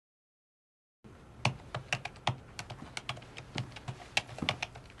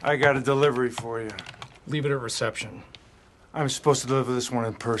I got a delivery for you. Leave it at reception. I'm supposed to deliver this one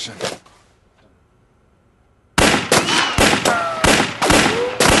in person.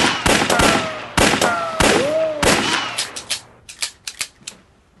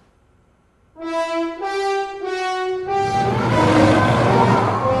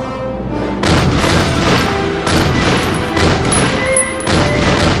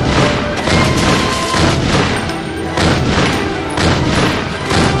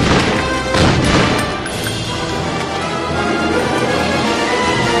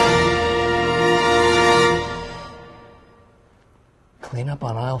 Clean up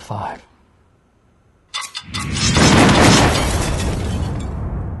on aisle 5.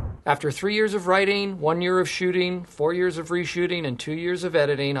 After 3 years of writing, 1 year of shooting, 4 years of reshooting, and 2 years of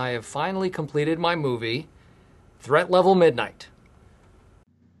editing, I have finally completed my movie, Threat Level Midnight.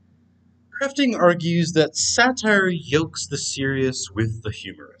 Krefting argues that satire yokes the serious with the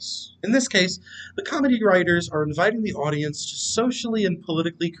humorous. In this case, the comedy writers are inviting the audience to socially and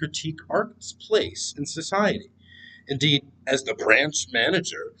politically critique art's place in society. Indeed, as the branch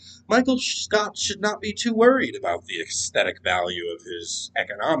manager, Michael Scott should not be too worried about the aesthetic value of his,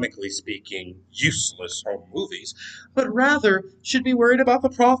 economically speaking, useless home movies, but rather should be worried about the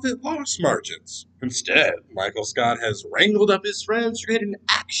profit-loss margins. Instead, Michael Scott has wrangled up his friends to create an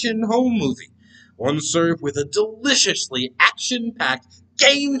action home movie, one served with a deliciously action-packed,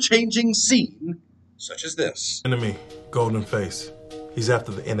 game-changing scene, such as this. Enemy, Golden Face. He's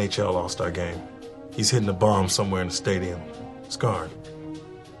after the NHL All-Star Game. He's hitting a bomb somewhere in the stadium. Scarred.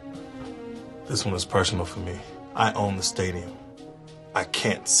 This one is personal for me. I own the stadium. I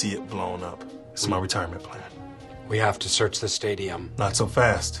can't see it blown up. It's my retirement plan. We have to search the stadium. Not so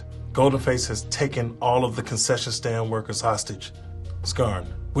fast. Golden Face has taken all of the concession stand workers hostage. Scarred,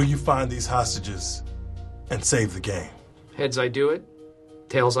 will you find these hostages and save the game? Heads, I do it.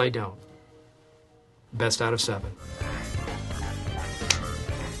 Tails, I don't. Best out of 7.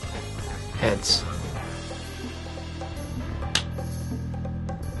 Heads.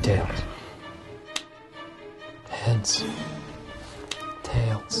 Tails. Heads.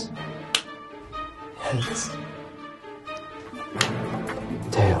 Tails. Heads.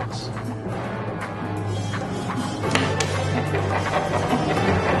 Tails.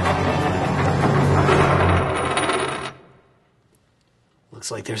 Looks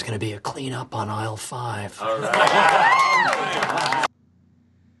like there's going to be a cleanup on aisle 5. All right.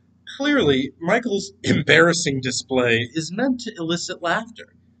 Clearly, Michael's embarrassing display is meant to elicit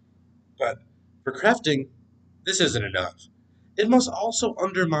laughter. But for Krefting, this isn't enough. It must also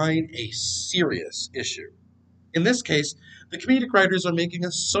undermine a serious issue. In this case, the comedic writers are making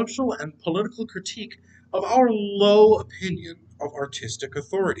a social and political critique of our low opinion of artistic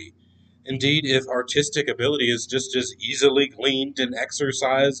authority. Indeed, if artistic ability is just as easily gleaned and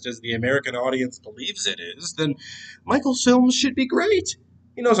exercised as the American audience believes it is, then Michael's films should be great.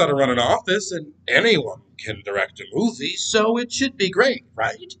 He knows how to run an office, and anyone can direct a movie, so it should be great,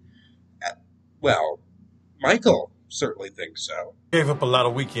 right? Well, Michael certainly thinks so. Gave up a lot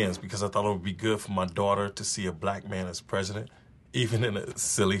of weekends because I thought it would be good for my daughter to see a black man as president, even in a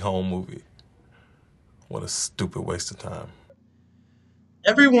silly home movie. What a stupid waste of time.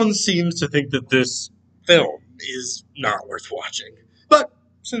 Everyone seems to think that this film is not worth watching. But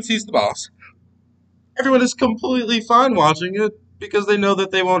since he's the boss, everyone is completely fine watching it because they know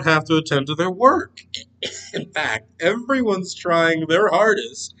that they won't have to attend to their work. In fact, everyone's trying their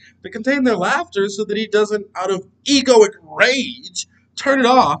hardest to contain their laughter so that he doesn't, out of egoic rage, turn it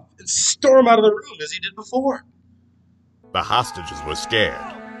off and storm out of the room as he did before. The hostages were scared.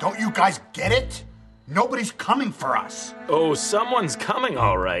 Don't you guys get it? Nobody's coming for us. Oh, someone's coming,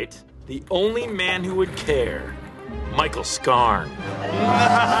 all right. The only man who would care. Michael Scarn.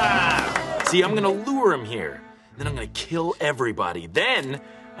 See, I'm gonna lure him here. Then I'm gonna kill everybody. Then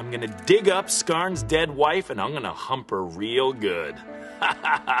I'm gonna dig up Scarn's dead wife and I'm gonna hump her real good.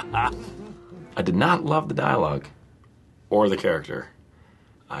 I did not love the dialogue or the character.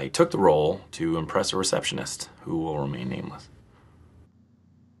 I took the role to impress a receptionist who will remain nameless.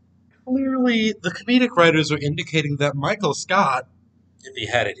 Clearly, the comedic writers are indicating that Michael Scott, if he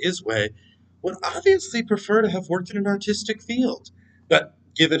had it his way, would obviously prefer to have worked in an artistic field. But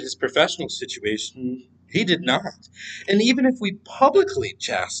given his professional situation, he did not. And even if we publicly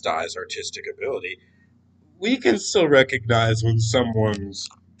chastise artistic ability, we can still recognize when someone's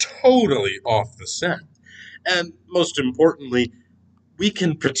totally off the scent. And most importantly, we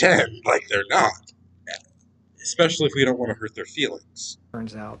can pretend like they're not. Especially if we don't want to hurt their feelings.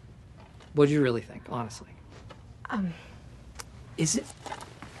 Turns out. What do you really think, honestly? Is it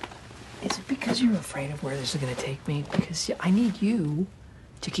because you're afraid of where this is going to take me? Because I need you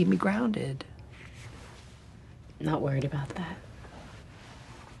to keep me grounded. Not worried about that.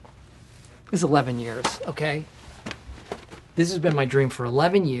 It was 11 years, okay? This has been my dream for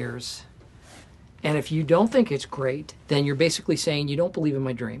 11 years. And if you don't think it's great, then you're basically saying you don't believe in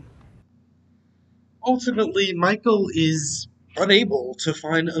my dream. Ultimately, Michael is unable to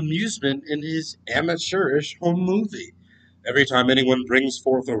find amusement in his amateurish home movie. Every time anyone brings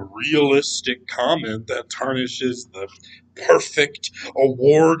forth a realistic comment that tarnishes the perfect,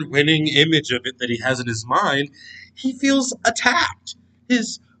 award-winning image of it that he has in his mind, he feels attacked.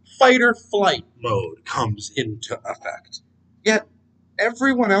 His fight-or-flight mode comes into effect. Yet,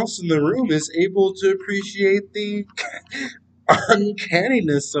 everyone else in the room is able to appreciate the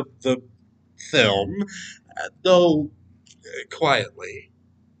uncanniness of the film, though quietly.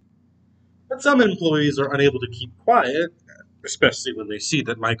 But some employees are unable to keep quiet, especially when they see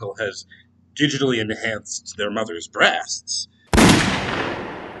that Michael has digitally enhanced their mother's breasts.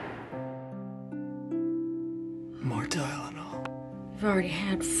 More Tylenol. I've already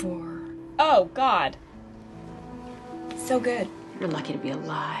had 4. Oh, God. So good. You're lucky to be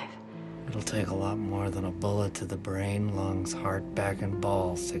alive. It'll take a lot more than a bullet to the brain, lungs, heart, back, and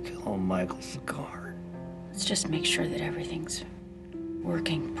balls to kill Michael Sicard. Let's just make sure that everything's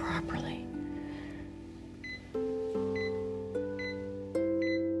working properly.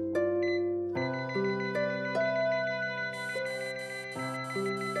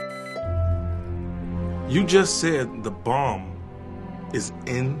 You just said the bomb is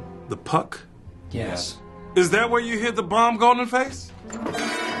in the puck? Yes. Is that where you hit the bomb, Golden Face?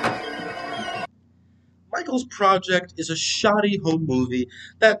 Michael's project is a shoddy home movie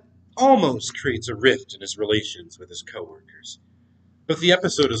that almost creates a rift in his relations with his coworkers. But the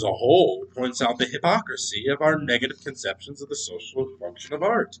episode as a whole points out the hypocrisy of our negative conceptions of the social function of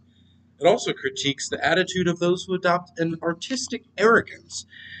art. It also critiques the attitude of those who adopt an artistic arrogance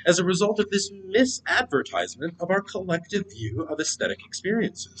as a result of this misadvertisement of our collective view of aesthetic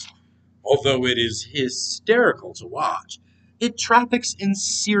experiences. Although it is hysterical to watch, it traffics in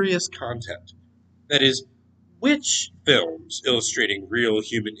serious content. That is, which films illustrating real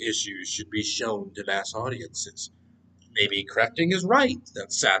human issues should be shown to mass audiences? Maybe Krefting is right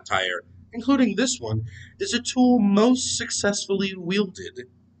that satire, including this one, is a tool most successfully wielded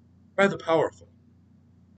by the powerful.